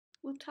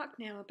We'll talk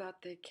now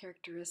about the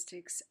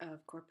characteristics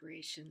of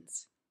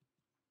corporations.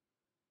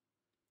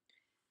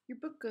 Your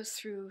book goes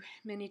through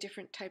many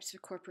different types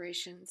of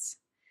corporations.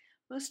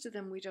 Most of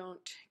them we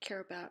don't care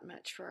about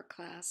much for our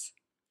class.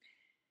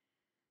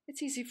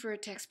 It's easy for a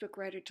textbook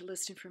writer to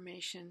list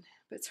information,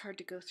 but it's hard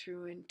to go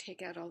through and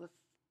take out all the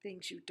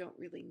things you don't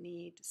really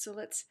need. So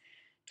let's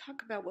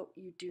talk about what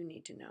you do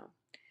need to know.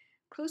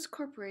 Closed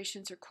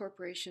corporations are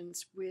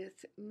corporations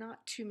with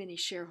not too many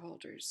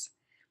shareholders.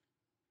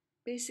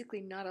 Basically,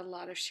 not a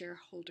lot of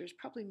shareholders,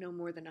 probably no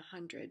more than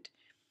 100.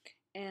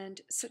 And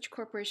such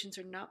corporations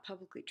are not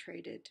publicly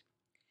traded.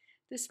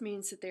 This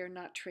means that they are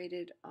not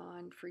traded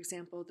on, for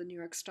example, the New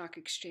York Stock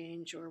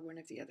Exchange or one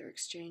of the other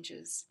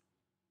exchanges.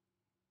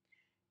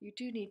 You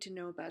do need to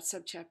know about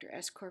subchapter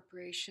S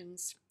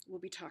corporations. We'll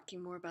be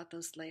talking more about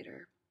those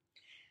later.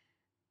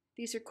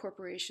 These are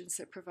corporations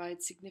that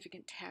provide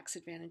significant tax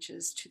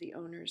advantages to the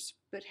owners,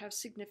 but have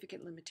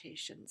significant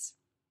limitations.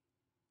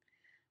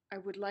 I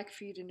would like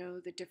for you to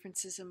know the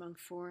differences among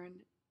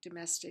foreign,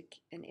 domestic,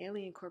 and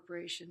alien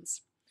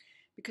corporations,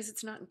 because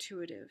it's not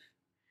intuitive.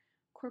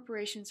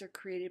 Corporations are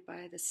created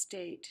by the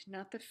state,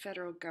 not the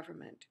federal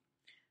government.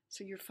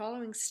 So you're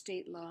following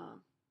state law.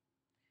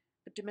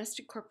 A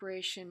domestic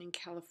corporation in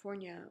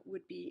California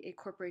would be a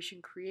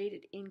corporation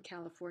created in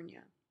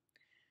California.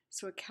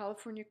 So a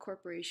California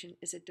corporation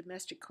is a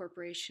domestic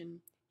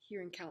corporation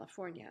here in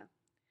California.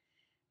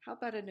 How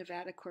about a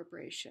Nevada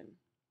corporation?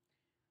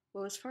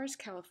 Well, as far as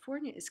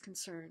California is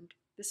concerned,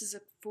 this is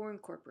a foreign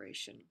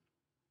corporation.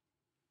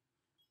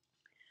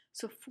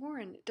 So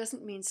foreign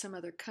doesn't mean some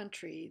other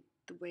country,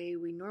 the way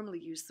we normally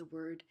use the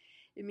word.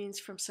 It means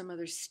from some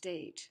other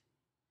state.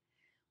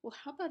 Well,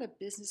 how about a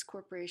business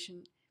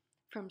corporation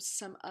from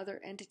some other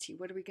entity?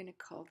 What are we going to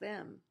call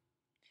them?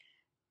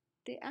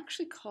 They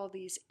actually call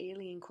these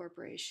alien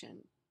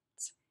corporations.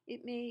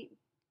 It may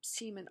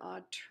seem an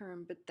odd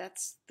term, but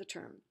that's the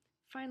term.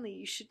 Finally,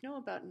 you should know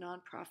about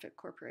nonprofit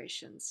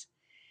corporations.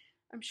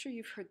 I'm sure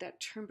you've heard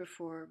that term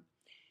before.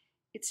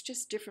 It's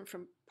just different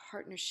from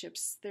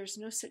partnerships. There's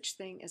no such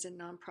thing as a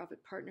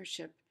nonprofit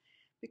partnership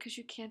because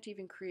you can't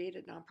even create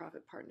a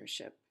nonprofit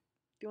partnership.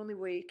 The only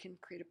way you can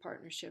create a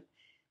partnership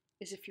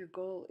is if your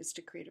goal is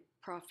to create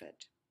a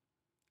profit.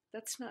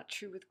 That's not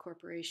true with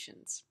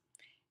corporations.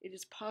 It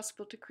is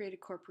possible to create a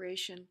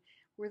corporation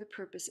where the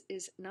purpose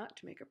is not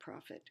to make a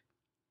profit.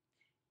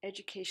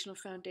 Educational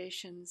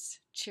foundations,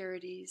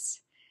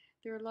 charities,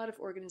 there are a lot of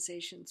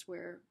organizations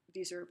where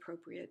these are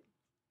appropriate.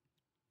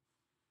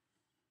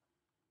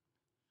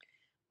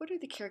 What are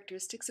the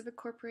characteristics of a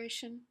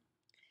corporation?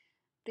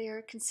 They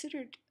are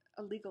considered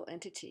a legal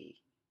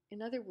entity.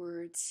 In other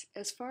words,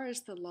 as far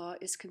as the law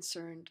is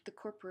concerned, the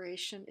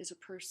corporation is a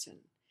person.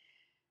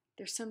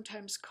 They're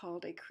sometimes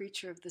called a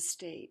creature of the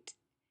state.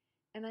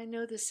 And I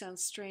know this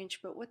sounds strange,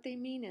 but what they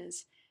mean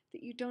is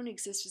that you don't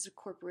exist as a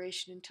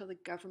corporation until the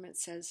government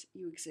says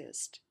you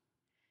exist.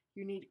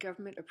 You need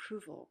government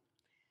approval,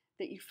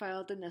 that you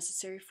filed the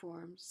necessary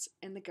forms,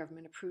 and the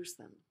government approves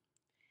them.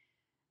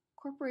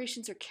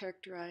 Corporations are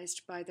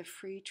characterized by the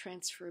free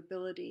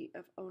transferability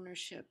of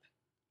ownership.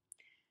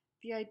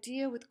 The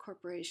idea with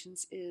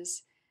corporations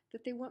is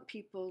that they want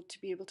people to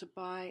be able to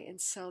buy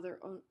and sell their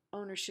own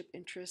ownership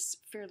interests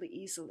fairly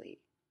easily.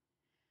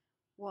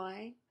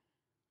 Why?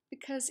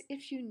 Because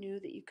if you knew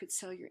that you could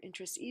sell your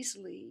interests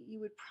easily, you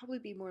would probably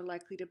be more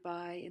likely to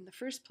buy in the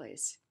first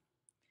place.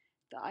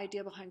 The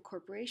idea behind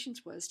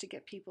corporations was to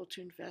get people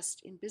to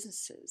invest in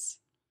businesses.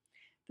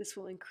 This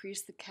will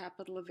increase the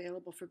capital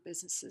available for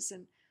businesses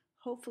and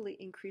hopefully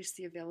increase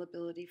the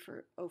availability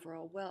for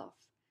overall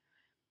wealth.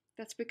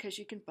 That's because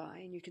you can buy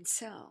and you can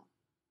sell.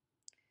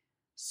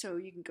 So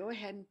you can go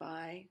ahead and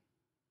buy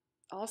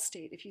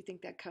Allstate if you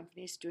think that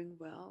company is doing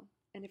well,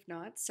 and if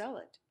not, sell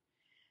it.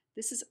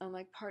 This is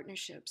unlike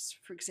partnerships,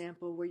 for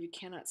example, where you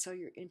cannot sell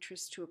your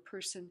interest to a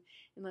person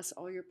unless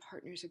all your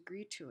partners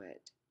agree to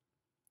it.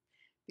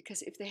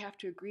 Because if they have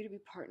to agree to be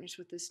partners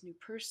with this new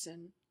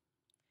person,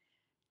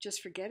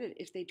 just forget it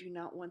if they do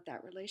not want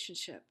that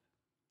relationship.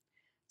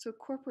 So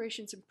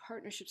corporations and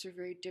partnerships are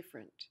very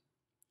different.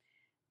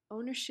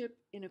 Ownership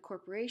in a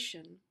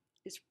corporation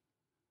is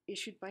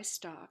issued by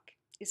stock,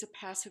 is a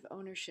passive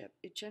ownership.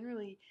 It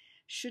generally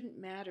shouldn't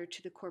matter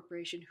to the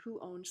corporation who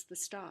owns the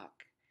stock.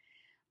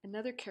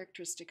 Another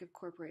characteristic of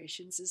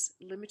corporations is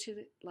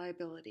limited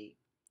liability.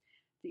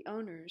 The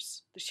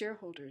owners, the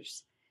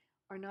shareholders,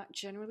 are not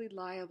generally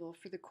liable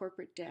for the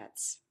corporate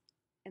debts,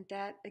 and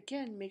that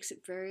again makes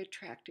it very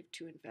attractive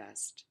to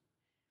invest.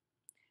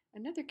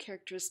 Another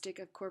characteristic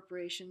of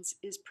corporations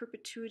is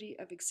perpetuity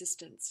of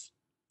existence.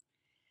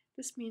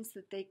 This means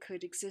that they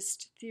could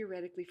exist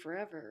theoretically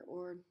forever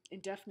or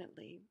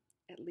indefinitely,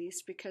 at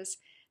least, because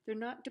they're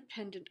not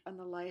dependent on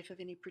the life of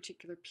any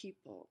particular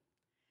people,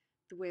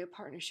 the way a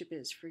partnership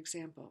is, for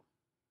example.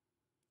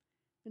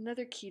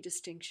 Another key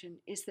distinction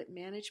is that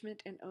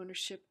management and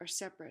ownership are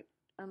separate,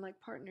 unlike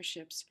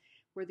partnerships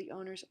where the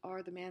owners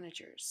are the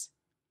managers.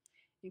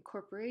 In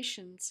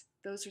corporations,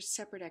 those are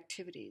separate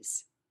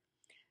activities.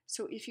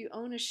 So if you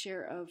own a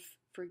share of,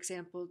 for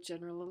example,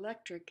 General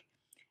Electric,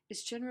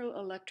 Is General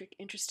Electric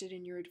interested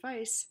in your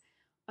advice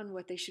on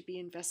what they should be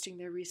investing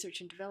their research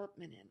and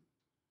development in?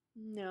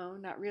 No,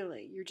 not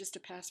really. You're just a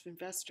passive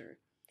investor.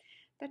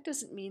 That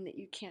doesn't mean that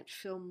you can't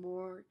fill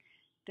more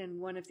than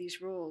one of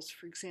these roles.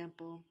 For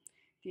example,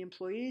 the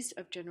employees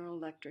of General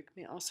Electric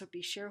may also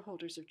be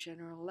shareholders of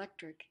General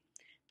Electric,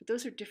 but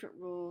those are different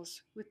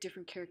roles with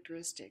different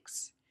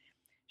characteristics.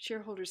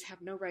 Shareholders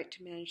have no right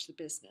to manage the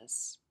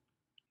business.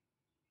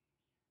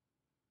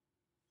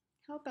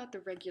 How about the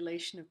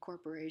regulation of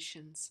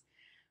corporations?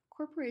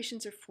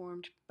 Corporations are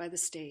formed by the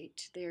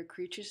state. They are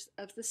creatures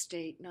of the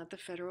state, not the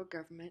federal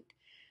government,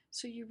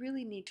 so you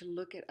really need to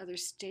look at other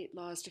state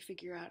laws to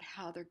figure out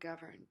how they're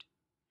governed.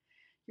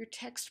 Your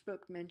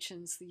textbook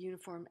mentions the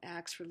Uniform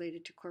Acts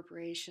related to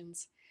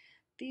corporations.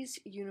 These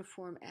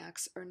Uniform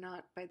Acts are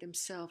not by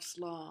themselves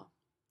law.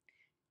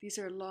 These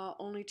are law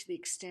only to the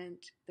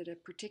extent that a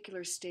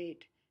particular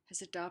state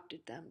has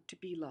adopted them to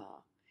be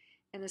law.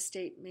 And a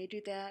state may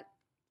do that,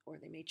 or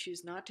they may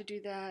choose not to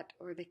do that,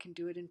 or they can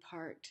do it in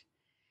part.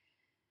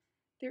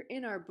 They're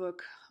in our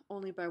book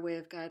only by way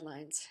of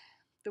guidelines.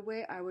 The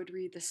way I would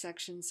read the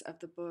sections of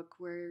the book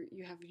where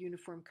you have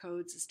uniform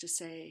codes is to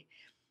say,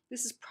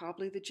 this is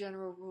probably the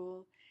general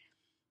rule,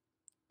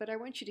 but I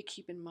want you to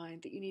keep in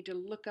mind that you need to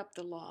look up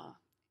the law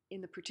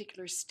in the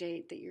particular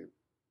state that you're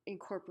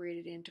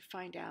incorporated in to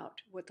find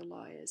out what the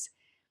law is.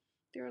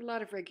 There are a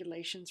lot of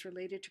regulations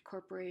related to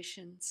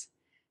corporations.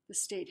 The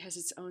state has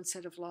its own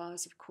set of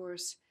laws, of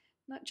course,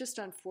 not just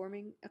on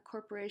forming a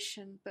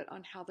corporation, but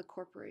on how the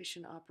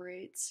corporation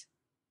operates.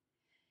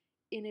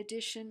 In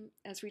addition,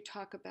 as we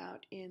talk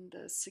about in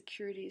the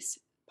Securities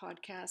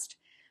podcast,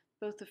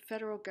 both the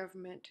federal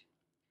government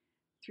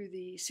through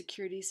the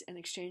Securities and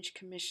Exchange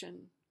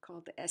Commission,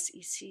 called the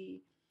SEC,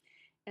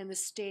 and the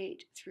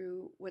state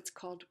through what's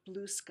called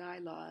blue sky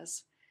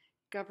laws,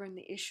 govern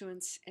the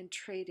issuance and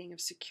trading of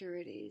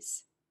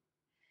securities.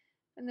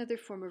 Another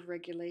form of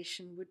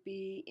regulation would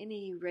be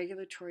any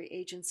regulatory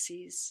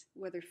agencies,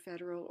 whether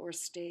federal or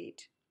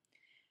state.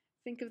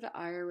 Think of the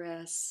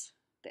IRS,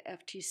 the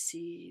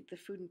FTC, the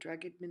Food and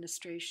Drug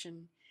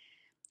Administration.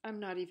 I'm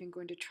not even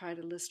going to try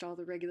to list all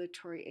the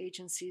regulatory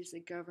agencies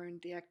that govern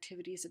the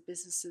activities of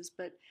businesses,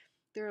 but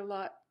there are a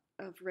lot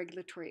of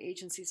regulatory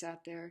agencies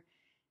out there,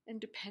 and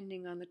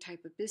depending on the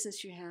type of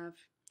business you have,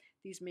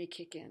 these may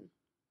kick in.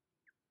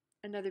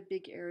 Another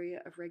big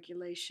area of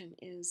regulation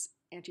is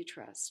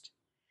antitrust.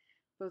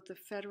 Both the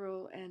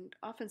federal and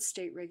often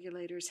state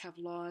regulators have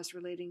laws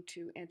relating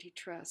to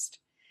antitrust,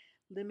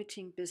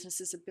 limiting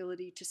businesses'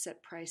 ability to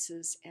set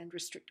prices and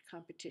restrict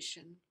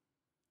competition.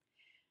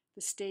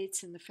 The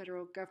states and the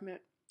federal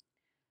government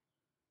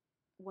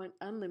want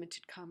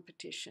unlimited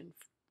competition.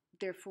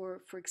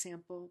 Therefore, for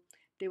example,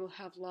 they will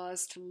have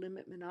laws to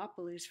limit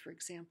monopolies, for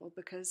example,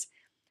 because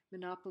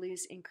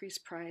monopolies increase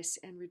price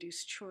and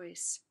reduce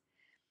choice.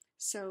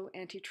 So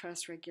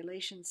antitrust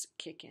regulations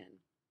kick in.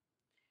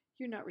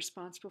 You're not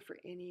responsible for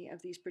any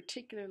of these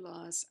particular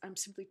laws. I'm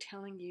simply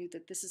telling you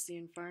that this is the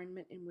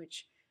environment in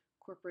which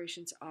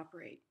corporations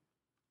operate.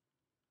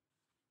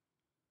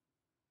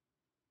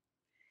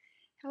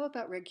 How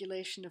about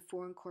regulation of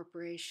foreign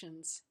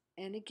corporations?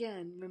 And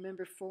again,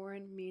 remember,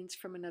 foreign means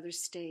from another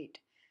state,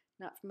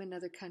 not from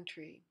another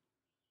country.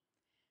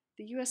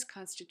 The U.S.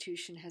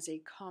 Constitution has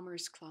a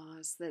commerce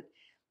clause that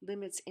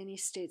limits any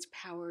state's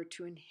power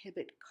to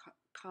inhibit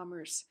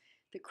commerce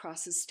that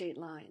crosses state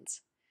lines.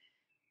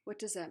 What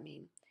does that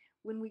mean?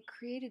 When we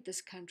created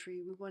this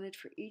country, we wanted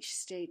for each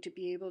state to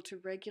be able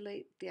to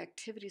regulate the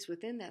activities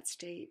within that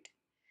state,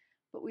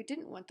 but we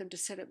didn't want them to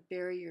set up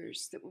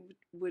barriers that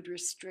would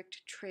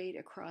restrict trade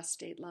across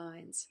state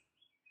lines.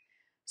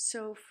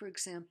 So, for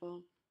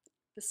example,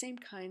 the same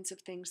kinds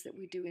of things that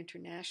we do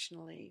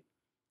internationally,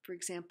 for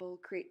example,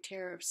 create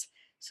tariffs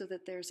so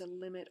that there's a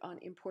limit on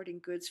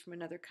importing goods from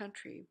another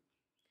country.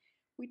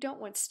 We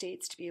don't want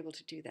states to be able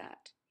to do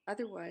that.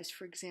 Otherwise,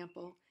 for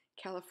example,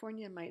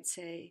 California might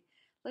say,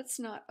 let's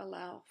not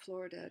allow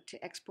Florida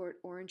to export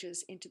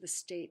oranges into the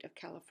state of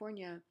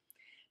California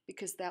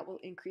because that will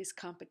increase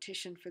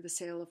competition for the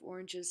sale of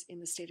oranges in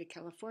the state of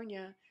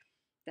California.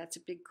 That's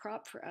a big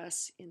crop for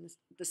us in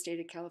the state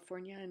of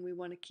California, and we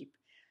want to keep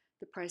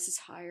the prices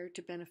higher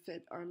to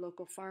benefit our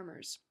local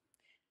farmers.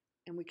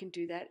 And we can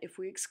do that if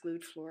we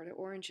exclude Florida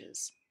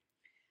oranges.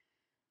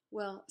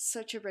 Well,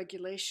 such a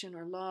regulation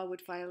or law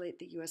would violate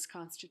the U.S.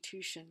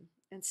 Constitution,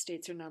 and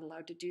states are not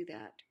allowed to do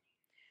that.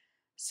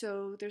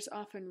 So there's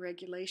often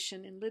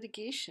regulation and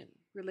litigation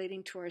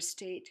relating to our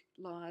state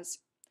laws,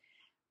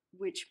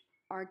 which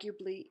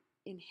arguably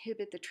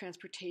inhibit the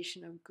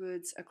transportation of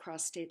goods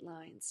across state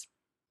lines.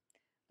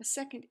 A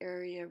second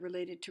area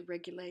related to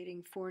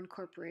regulating foreign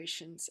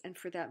corporations, and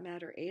for that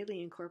matter,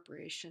 alien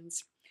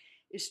corporations,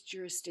 is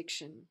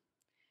jurisdiction.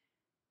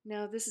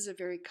 Now, this is a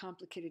very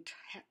complicated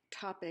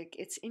topic.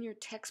 It's in your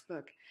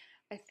textbook.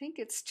 I think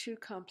it's too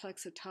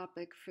complex a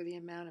topic for the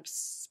amount of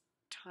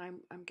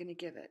time I'm going to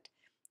give it.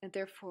 And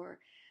therefore,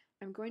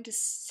 I'm going to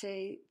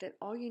say that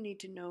all you need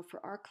to know for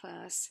our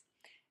class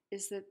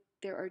is that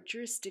there are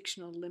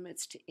jurisdictional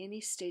limits to any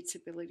state's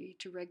ability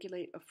to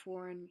regulate a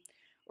foreign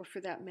or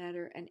for that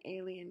matter, an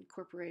alien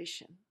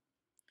corporation.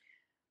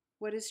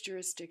 What is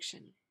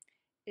jurisdiction?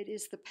 It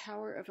is the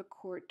power of a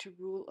court to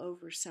rule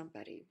over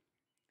somebody.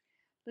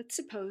 Let's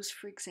suppose,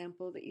 for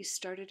example, that you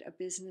started a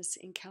business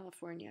in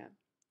California.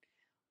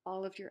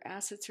 All of your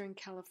assets are in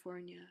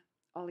California.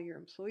 All of your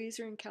employees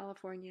are in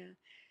California.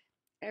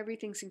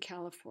 Everything's in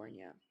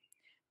California.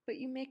 But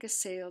you make a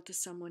sale to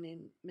someone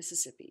in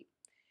Mississippi.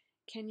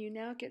 Can you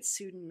now get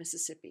sued in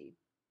Mississippi?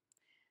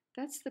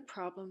 That's the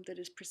problem that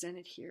is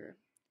presented here.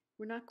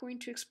 We're not going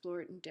to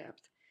explore it in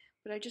depth,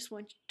 but I just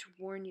want to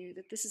warn you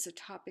that this is a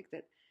topic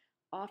that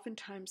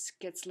oftentimes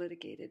gets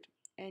litigated,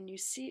 and you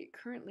see it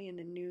currently in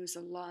the news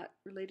a lot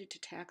related to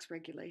tax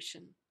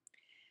regulation.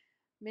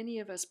 Many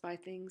of us buy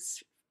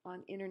things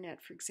on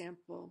internet, for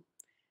example,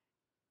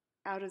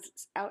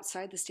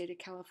 outside the state of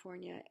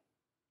California,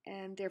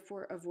 and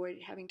therefore avoid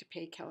having to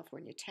pay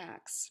California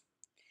tax.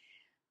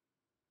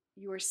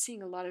 You are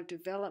seeing a lot of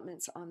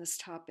developments on this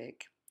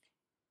topic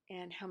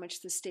and how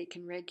much the state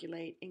can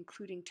regulate,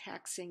 including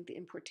taxing the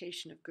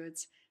importation of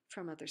goods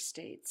from other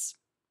states.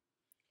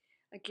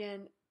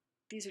 Again,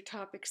 these are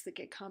topics that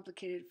get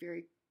complicated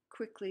very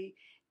quickly,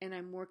 and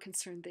I'm more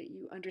concerned that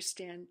you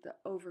understand the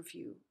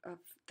overview of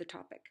the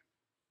topic.